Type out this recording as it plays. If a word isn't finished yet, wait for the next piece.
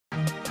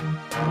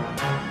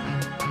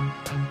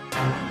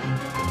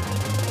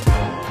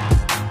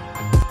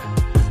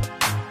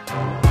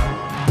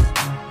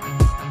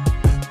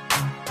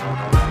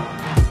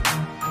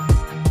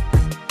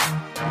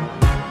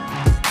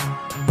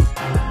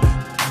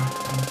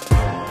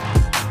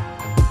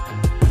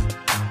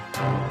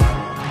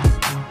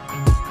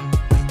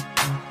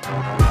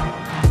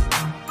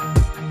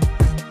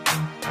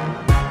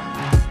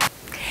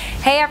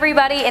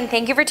everybody, and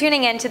thank you for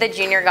tuning in to the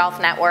Junior Golf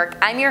Network.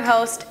 I'm your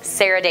host,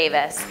 Sarah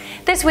Davis.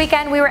 This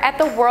weekend, we were at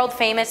the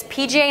world-famous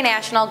PGA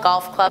National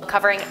Golf Club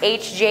covering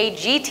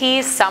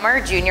HJGT's Summer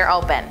Junior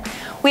Open.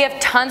 We have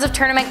tons of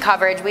tournament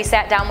coverage. We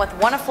sat down with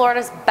one of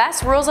Florida's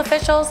best rules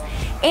officials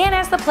and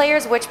asked the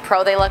players which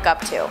pro they look up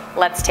to.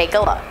 Let's take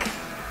a look.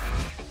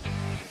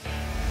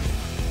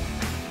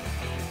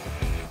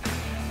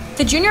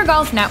 The Junior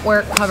Golf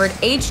Network covered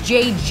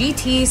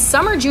HJGT's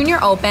Summer Junior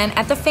Open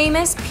at the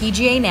famous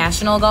PGA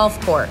National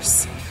Golf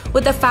Course.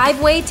 With a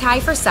 5-way tie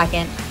for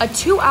second, a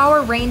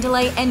 2-hour rain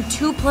delay, and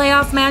 2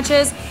 playoff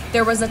matches,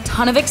 there was a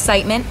ton of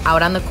excitement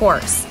out on the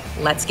course.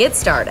 Let's get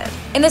started.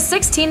 In the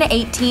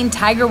 16-18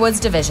 Tiger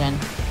Woods division,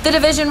 the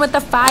division with the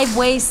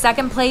 5-way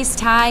second-place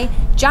tie,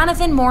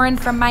 Jonathan Morin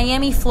from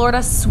Miami,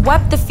 Florida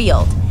swept the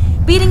field,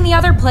 beating the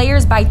other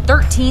players by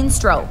 13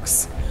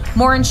 strokes.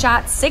 Morin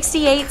shot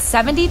 68,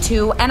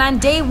 72, and on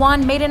day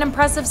one made an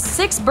impressive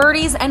 6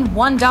 birdies and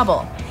 1 double.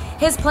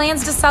 His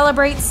plans to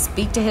celebrate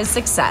speak to his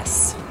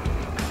success.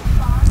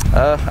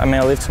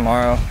 I leave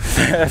tomorrow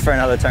for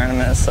another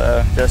tournament,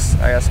 so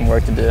I got some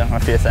work to do on a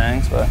few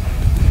things, but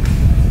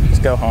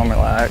just go home,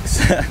 relax.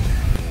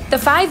 The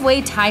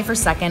 5-way tie for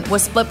second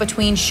was split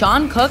between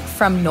Sean Cook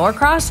from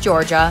Norcross,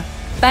 Georgia,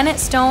 Bennett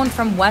Stone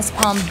from West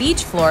Palm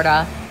Beach,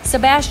 Florida,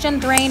 Sebastian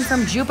Thrain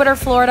from Jupiter,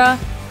 Florida,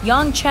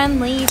 Young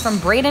Chen Lee from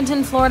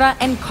Bradenton, Florida,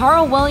 and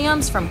Carl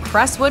Williams from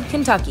Crestwood,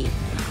 Kentucky.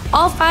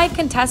 All 5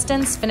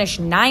 contestants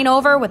finished 9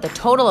 over with a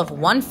total of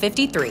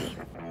 153.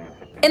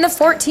 In the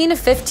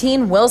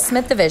 14-15 Will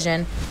Smith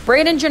division,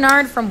 Braden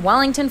Gennard from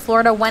Wellington,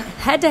 Florida went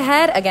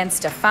head-to-head against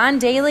Stefan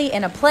Daly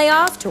in a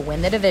playoff to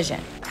win the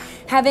division.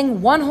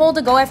 Having 1 hole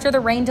to go after the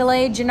rain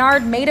delay,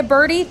 Gennard made a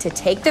birdie to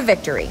take the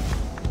victory.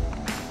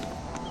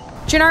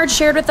 Gennard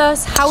shared with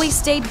us how he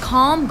stayed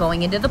calm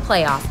going into the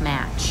playoff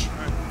match.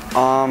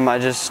 I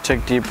just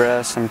took deep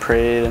breaths and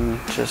prayed and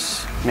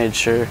just made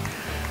sure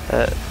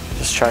that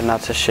just tried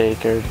not to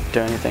shake or do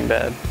anything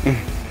bad.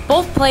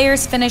 Both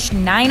players finished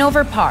 9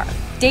 over par.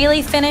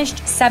 Daly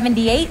finished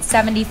 78,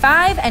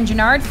 75, and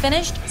Gennard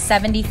finished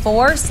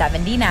 74,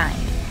 79.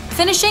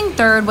 Finishing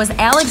third was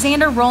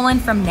Alexander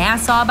Rowland from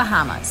Nassau,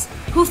 Bahamas,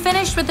 who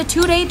finished with a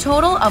 2-day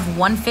total of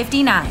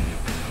 159.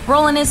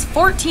 Rowland is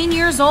 14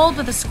 years old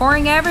with a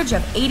scoring average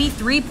of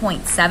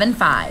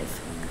 83.75.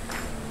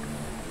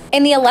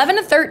 In the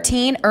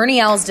 11-13 Ernie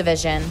Els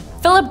division,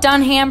 Philip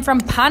Dunham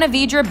from Ponte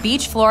Vedra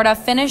Beach, Florida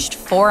finished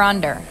 4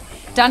 under.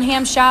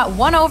 Dunham shot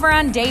 1 over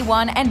on day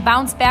 1 and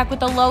bounced back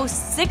with a low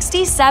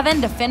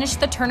 67 to finish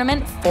the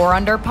tournament 4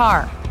 under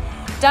par.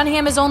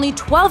 Dunham is only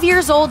 12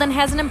 years old and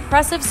has an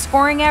impressive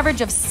scoring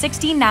average of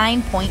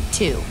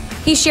 69.2.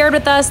 He shared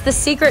with us the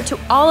secret to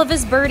all of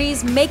his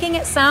birdies, making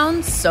it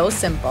sound so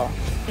simple.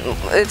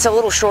 It's a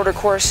little shorter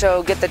course,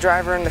 so get the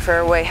driver in the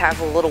fairway,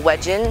 have a little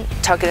wedge in,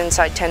 tuck it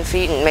inside 10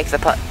 feet, and make the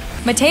putt.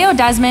 Mateo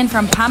Desmond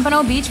from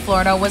Pompano Beach,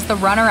 Florida was the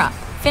runner-up,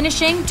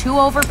 finishing 2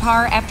 over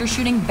par after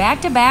shooting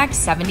back-to-back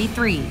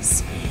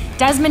 73s.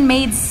 Desmond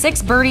made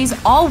 6 birdies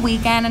all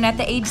weekend and at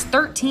the age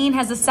 13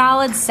 has a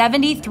solid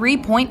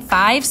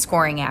 73.5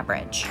 scoring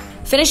average.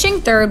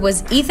 Finishing third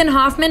was Ethan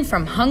Hoffman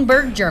from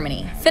Hungberg,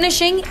 Germany,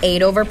 finishing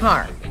 8 over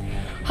par.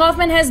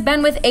 Hoffman has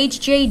been with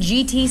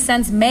HJGT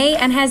since May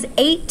and has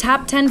 8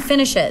 top 10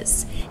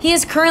 finishes. He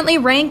is currently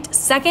ranked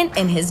 2nd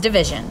in his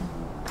division.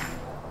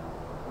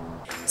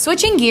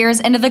 Switching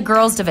gears into the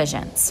girls'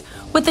 divisions,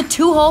 with a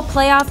 2-hole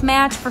playoff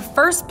match for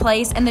first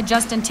place in the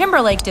Justin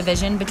Timberlake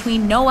division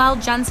between Noelle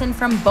Jensen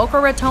from Boca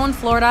Raton,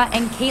 Florida,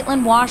 and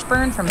Caitlin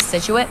Washburn from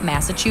Scituate,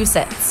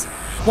 Massachusetts.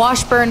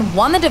 Washburn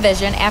won the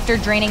division after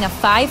draining a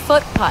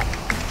 5-foot putt.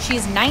 She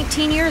is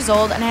 19 years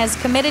old and has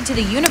committed to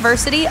the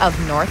University of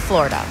North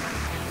Florida.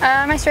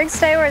 My strength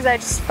today was I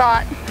just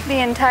fought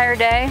the entire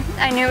day.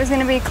 I knew it was going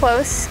to be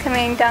close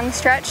coming down the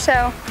stretch,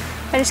 so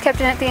I just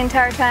kept in it the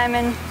entire time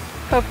and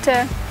hoped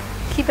to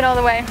keep it all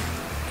the way.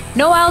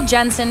 Noelle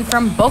Jensen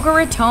from Boca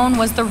Raton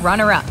was the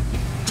runner-up.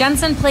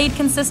 Jensen played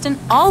consistent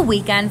all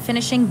weekend,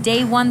 finishing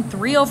day 1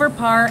 3 over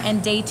par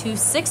and day 2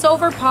 6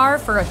 over par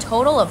for a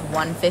total of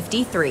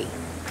 153.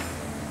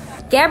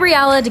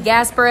 Gabriela de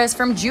Gasparis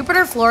from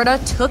Jupiter, Florida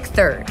took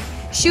third,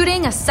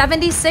 shooting a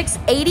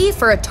 76-80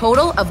 for a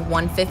total of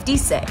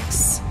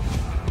 156.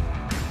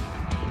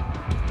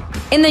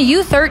 In the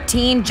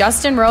U13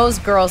 Justin Rose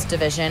girls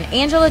division,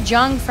 Angela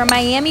Jung from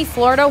Miami,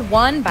 Florida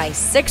won by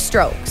 6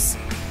 strokes.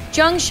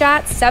 Jung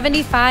shot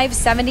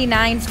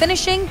 75-79,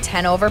 finishing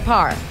 10 over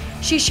par.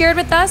 She shared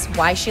with us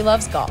why she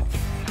loves golf.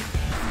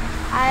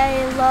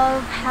 I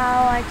love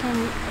how I can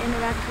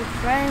interact with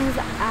friends.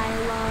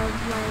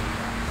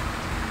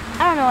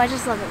 I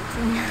just love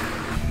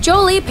everything.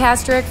 Jolie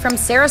Pastrick from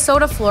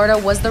Sarasota, Florida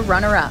was the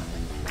runner-up,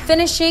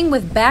 finishing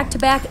with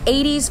back-to-back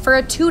 80s for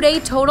a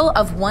 2-day total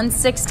of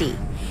 160.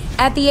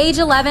 At the age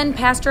 11,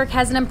 Pastrick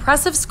has an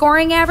impressive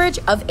scoring average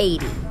of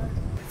 80.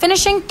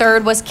 Finishing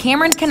third was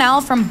Cameron Cannell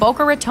from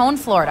Boca Raton,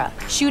 Florida,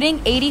 shooting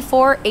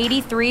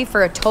 84-83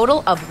 for a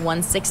total of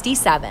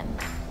 167.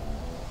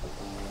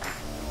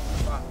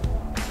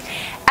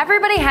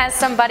 Everybody has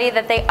somebody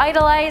that they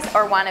idolize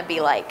or want to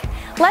be like.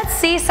 Let's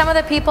see some of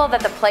the people that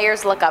the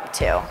players look up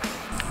to.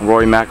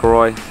 Rory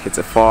McIlroy hits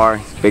it far.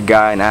 He's a big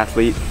guy, an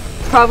athlete.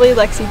 Probably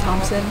Lexi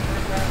Thompson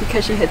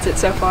because she hits it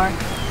so far.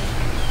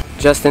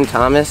 Justin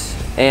Thomas,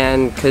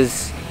 and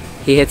because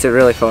he hits it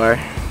really far.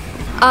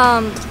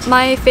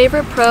 My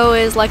favorite pro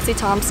is Lexi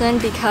Thompson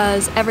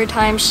because every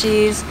time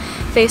she's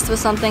faced with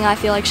something, I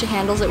feel like she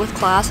handles it with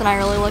class, and I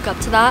really look up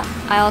to that.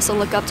 I also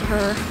look up to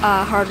her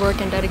hard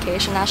work and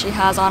dedication that she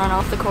has on and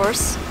off the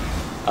course.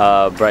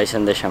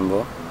 Bryson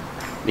DeChambeau,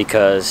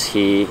 because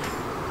he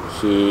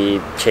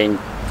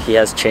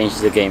has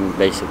changed the game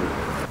basically.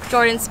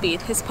 Jordan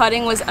Spieth. His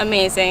putting was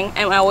amazing,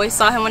 and I always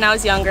saw him when I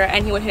was younger,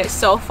 and he would hit it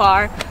so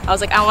far. I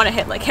was like, I want to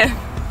hit like him.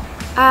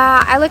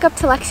 I look up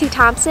to Lexi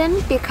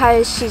Thompson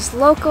because she's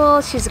local,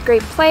 she's a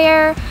great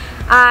player,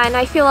 and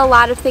I feel a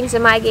lot of things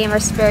in my game are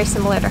very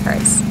similar to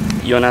hers.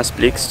 Jonas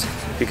Blixt,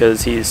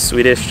 because he's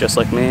Swedish just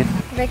like me.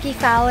 Ricky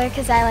Fowler,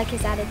 because I like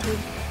his attitude.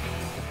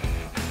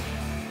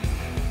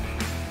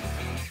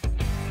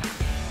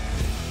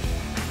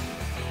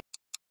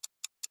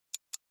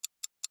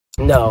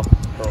 No.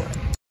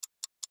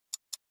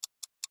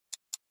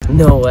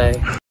 No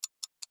way.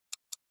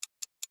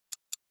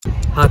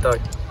 Hot dog.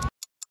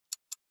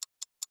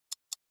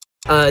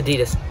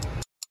 Adidas.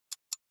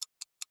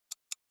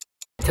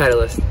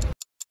 Titleist.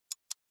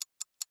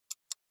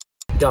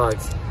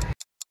 Dogs.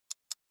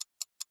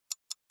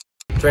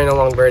 Drain a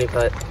long birdie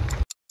putt.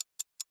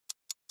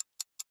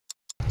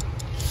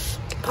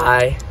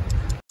 Pie.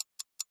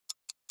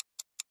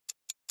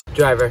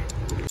 Driver.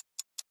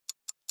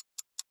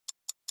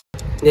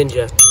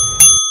 Ninja.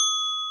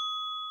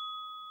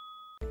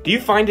 Do you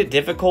find it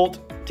difficult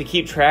to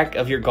keep track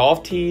of your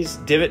golf tees,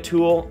 divot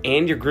tool,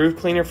 and your groove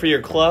cleaner for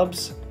your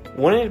clubs?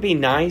 Wouldn't it be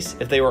nice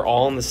if they were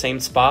all in the same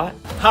spot?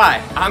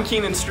 Hi, I'm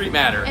Keenan Street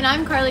Matter. And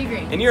I'm Carly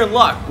Green. And you're in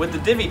luck. With the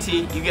Divvy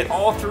Tee, you get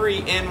all three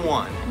in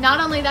one. Not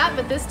only that,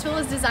 but this tool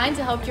is designed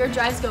to help your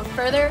drives go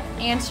further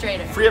and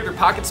straighter. Free up your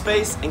pocket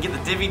space and get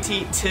the Divvy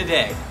Tee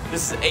today.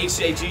 This is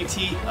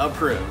HJGT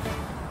approved.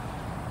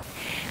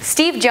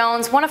 Steve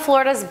Jones, one of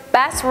Florida's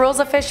best rules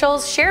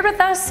officials, shared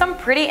with us some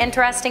pretty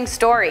interesting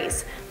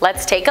stories.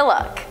 Let's take a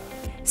look.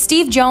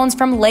 Steve Jones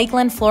from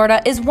Lakeland,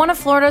 Florida is one of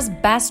Florida's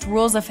best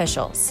rules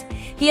officials.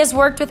 He has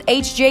worked with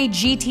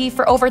HJGT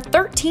for over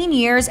 13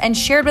 years and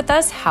shared with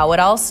us how it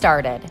all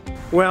started.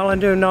 Well, I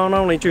do not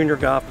only junior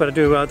golf, but I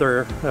do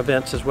other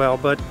events as well.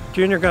 But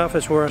junior golf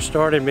is where I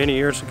started many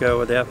years ago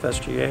with the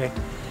FSGA.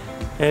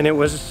 And it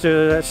was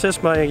to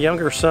assist my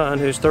younger son,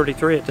 who's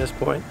 33 at this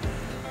point.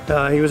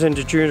 He was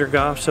into junior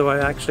golf, so I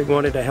actually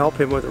wanted to help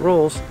him with the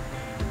rules.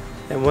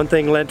 And one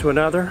thing led to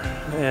another,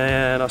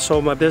 and I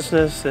sold my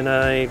business, and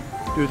I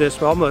do this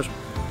almost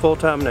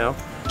full-time now.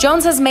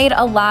 Jones has made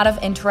a lot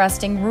of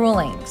interesting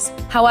rulings.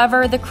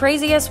 However, the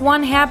craziest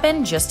one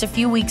happened just a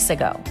few weeks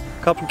ago.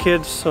 A couple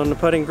kids on the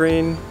putting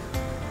green,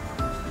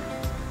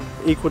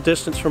 equal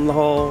distance from the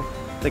hole.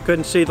 They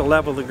couldn't see the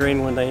level of the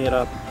green when they hit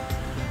up.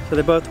 So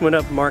they both went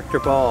up and marked their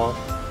ball.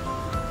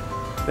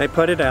 They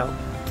putted out,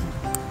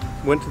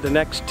 went to the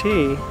next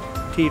tee,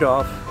 teed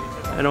off,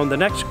 and on the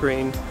next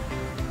green,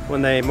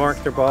 when they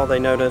marked their ball, they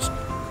noticed,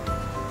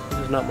 this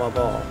is not my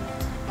ball,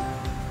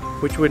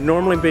 which would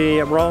normally be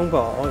a wrong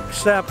ball,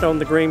 except on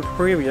the green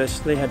previous,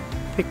 they had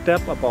picked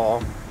up a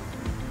ball,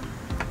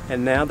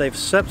 and now they've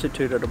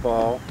substituted a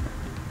ball,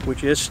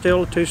 which is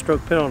still a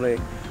two-stroke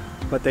penalty,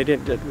 but they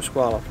didn't get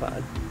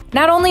disqualified.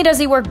 Not only does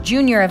he work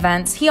junior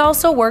events, he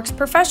also works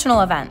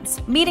professional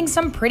events, meeting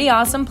some pretty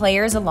awesome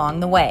players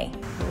along the way.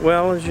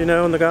 Well, as you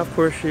know, on the golf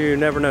course, you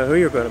never know who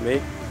you're going to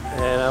meet.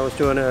 And I was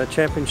doing a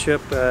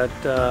championship at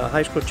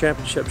high school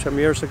championship some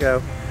years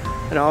ago.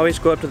 And I always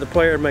go up to the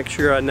player and make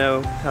sure I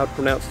know how to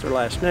pronounce their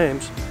last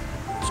names.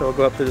 So I'll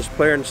go up to this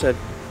player and said,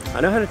 I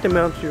know how to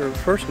pronounce your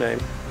first name.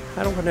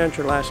 How do I pronounce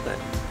your last name?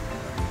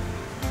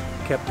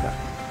 Kept cut.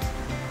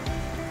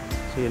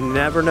 So you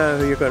never know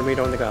who you're going to meet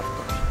on the golf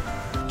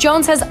course.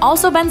 Jones has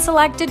also been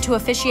selected to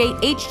officiate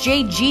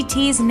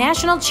HJGT's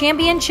National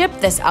Championship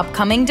this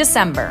upcoming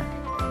December.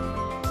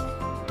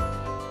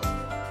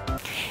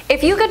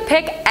 If you could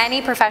pick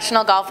any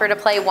professional golfer to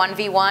play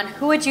 1v1,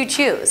 who would you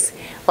choose?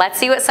 Let's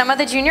see what some of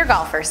the junior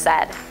golfers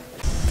said.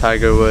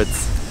 Tiger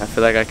Woods. I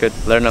feel like I could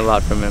learn a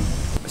lot from him.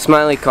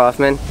 Smiley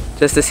Kaufman,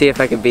 just to see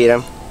if I could beat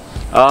him.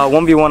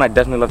 1v1, I'd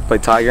definitely love to play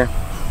Tiger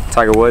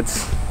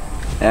Woods.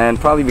 And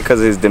probably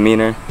because of his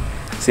demeanor,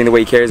 seeing the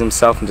way he carries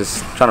himself and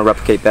just trying to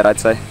replicate that, I'd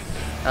say.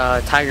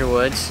 Tiger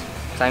Woods.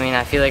 I mean,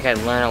 I feel like I'd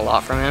learn a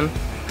lot from him.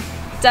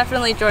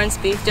 Definitely Jordan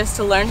Spieth, just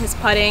to learn his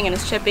putting and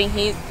his chipping.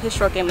 His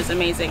short game is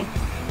amazing.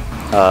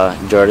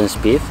 Jordan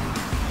Spieth,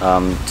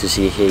 to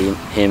see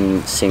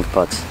him sink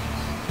putts.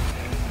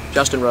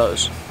 Justin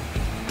Rose,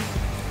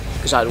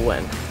 because I'd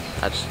win.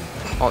 That's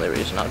the only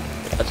reason I'd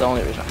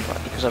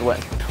play, because I'd win.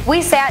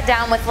 We sat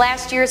down with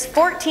last year's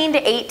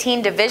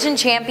 14-18 division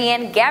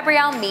champion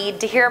Gabrielle Mead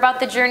to hear about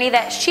the journey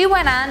that she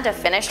went on to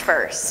finish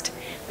first.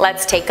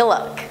 Let's take a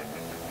look.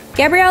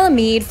 Gabriella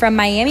Mead from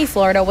Miami,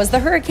 Florida was the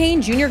Hurricane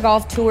Junior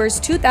Golf Tour's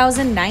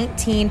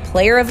 2019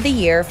 Player of the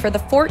Year for the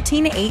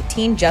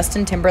 14-18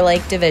 Justin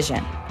Timberlake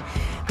division.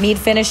 Mead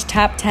finished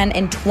top 10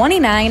 in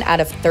 29 out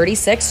of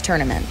 36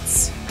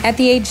 tournaments. At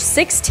the age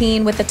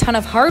 16, with a ton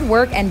of hard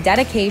work and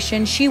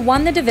dedication, she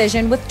won the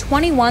division with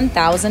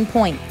 21,000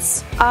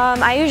 points.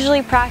 I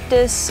usually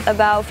practice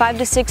about 5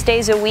 to 6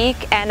 days a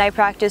week, and I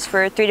practice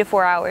for 3 to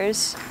 4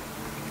 hours.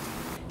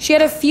 She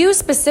had a few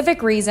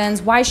specific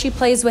reasons why she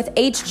plays with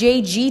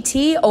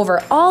HJGT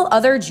over all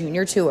other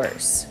junior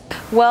tours.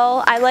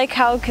 Well, I like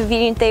how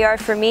convenient they are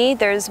for me.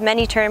 There's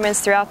many tournaments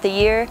throughout the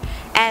year,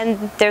 and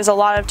there's a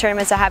lot of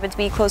tournaments that happen to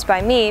be close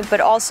by me, but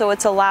also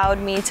it's allowed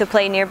me to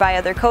play nearby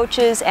other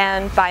coaches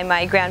and by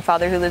my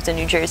grandfather who lives in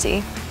New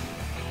Jersey.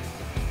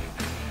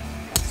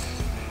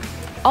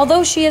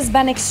 Although she has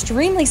been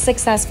extremely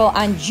successful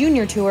on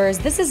junior tours,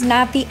 this is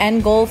not the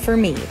end goal for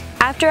Mead.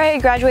 After I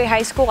graduate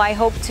high school, I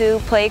hope to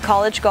play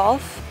college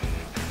golf.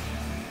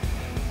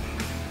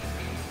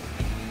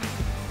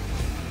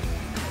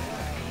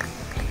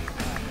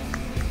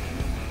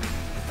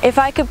 If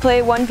I could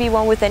play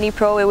 1v1 with any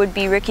pro, it would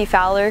be Ricky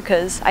Fowler,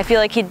 because I feel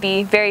like he'd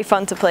be very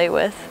fun to play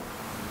with.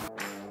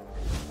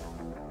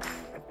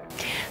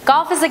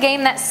 Golf is a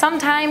game that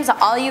sometimes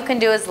all you can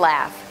do is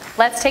laugh.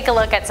 Let's take a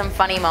look at some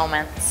funny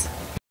moments.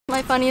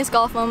 My funniest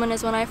golf moment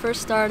is when I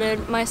first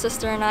started. My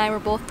sister and I were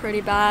both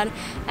pretty bad,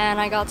 and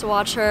I got to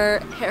watch her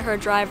hit her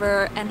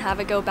driver and have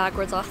it go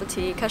backwards off the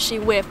tee because she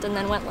whiffed and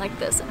then went like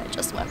this and it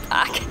just went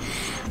back.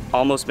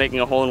 Almost making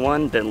a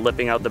hole-in-one, then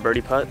lipping out the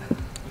birdie putt.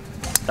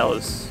 That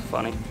was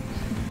funny.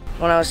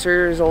 When I was 3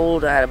 years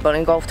old at a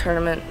bunny golf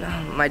tournament,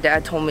 my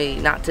dad told me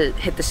not to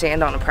hit the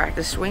sand on a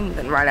practice swing.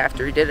 Then right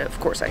after he did it, of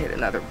course I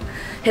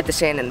hit the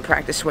sand in the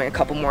practice swing a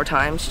couple more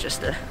times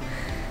just to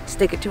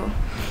stick it to him.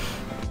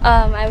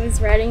 I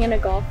was riding in a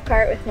golf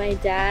cart with my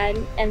dad,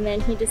 and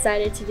then he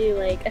decided to do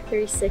like a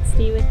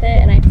 360 with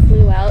it, and I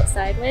flew out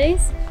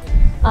sideways.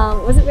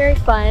 It wasn't very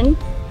fun,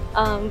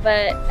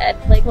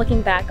 but like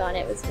looking back on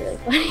it, was really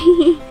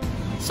funny.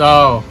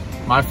 So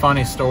my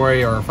funny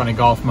story or funny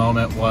golf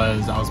moment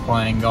was I was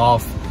playing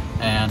golf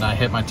and I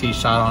hit my tee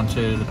shot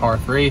onto the par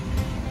 3,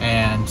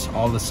 and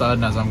all of a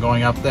sudden as I'm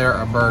going up there,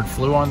 a bird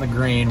flew on the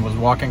green, was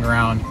walking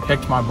around,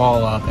 picked my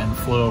ball up and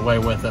flew away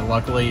with it.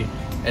 Luckily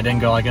it didn't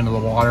go like into the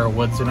water or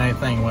woods and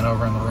anything, it went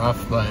over in the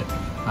rough, but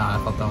I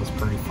thought that was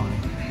pretty funny.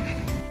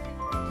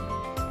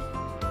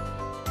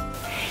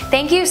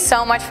 Thank you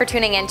so much for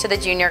tuning in to the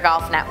Junior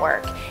Golf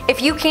Network.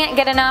 If you can't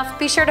get enough,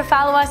 be sure to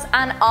follow us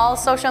on all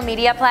social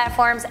media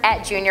platforms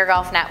at Junior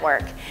Golf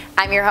Network.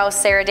 I'm your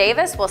host, Sarah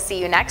Davis. We'll see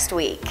you next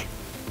week.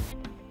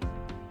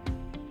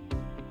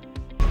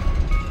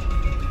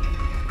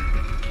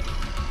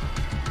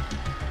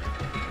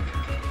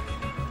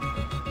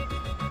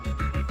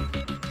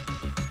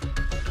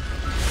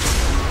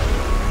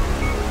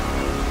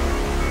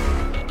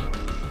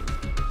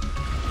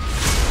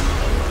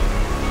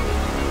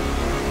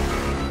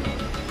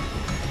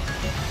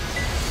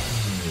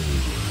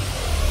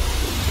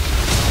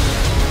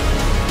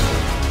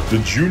 The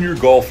Junior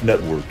Golf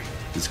Network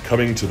is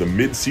coming to the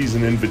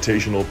Mid-Season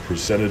Invitational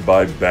presented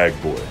by Bag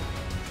Boy.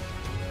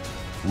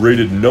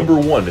 Rated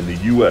 #1 in the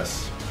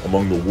US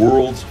among the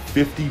world's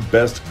 50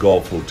 best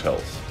golf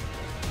hotels.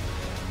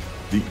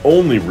 The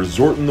only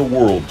resort in the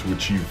world to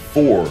achieve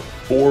 4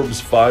 Forbes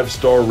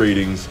 5-star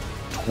ratings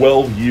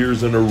 12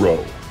 years in a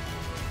row.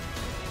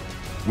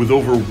 With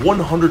over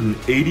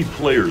 180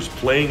 players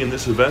playing in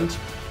this event,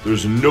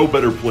 there's no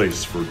better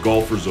place for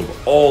golfers of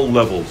all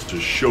levels to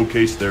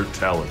showcase their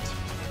talent.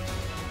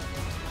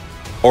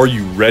 Are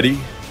you ready?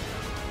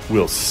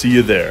 We'll see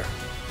you there.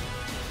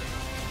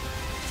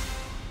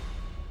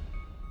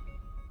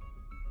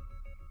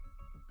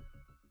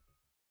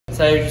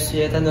 Salut, je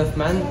suis Ethan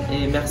Hoffman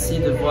et merci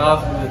de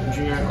voir le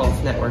Junior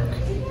Golf Network.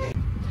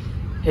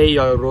 Hey,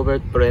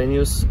 Robert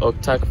Brenius,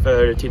 Oktak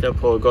Tita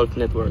po Golf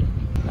Network.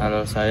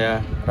 Halo,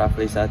 saya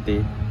Rafli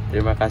Sati.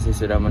 Terima kasih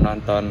sudah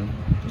menonton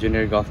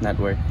Junior Golf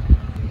Network.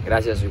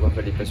 Gracias, soy Juan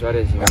Felipe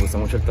Suárez y me gusta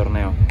mucho el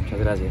torneo. Muchas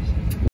gracias.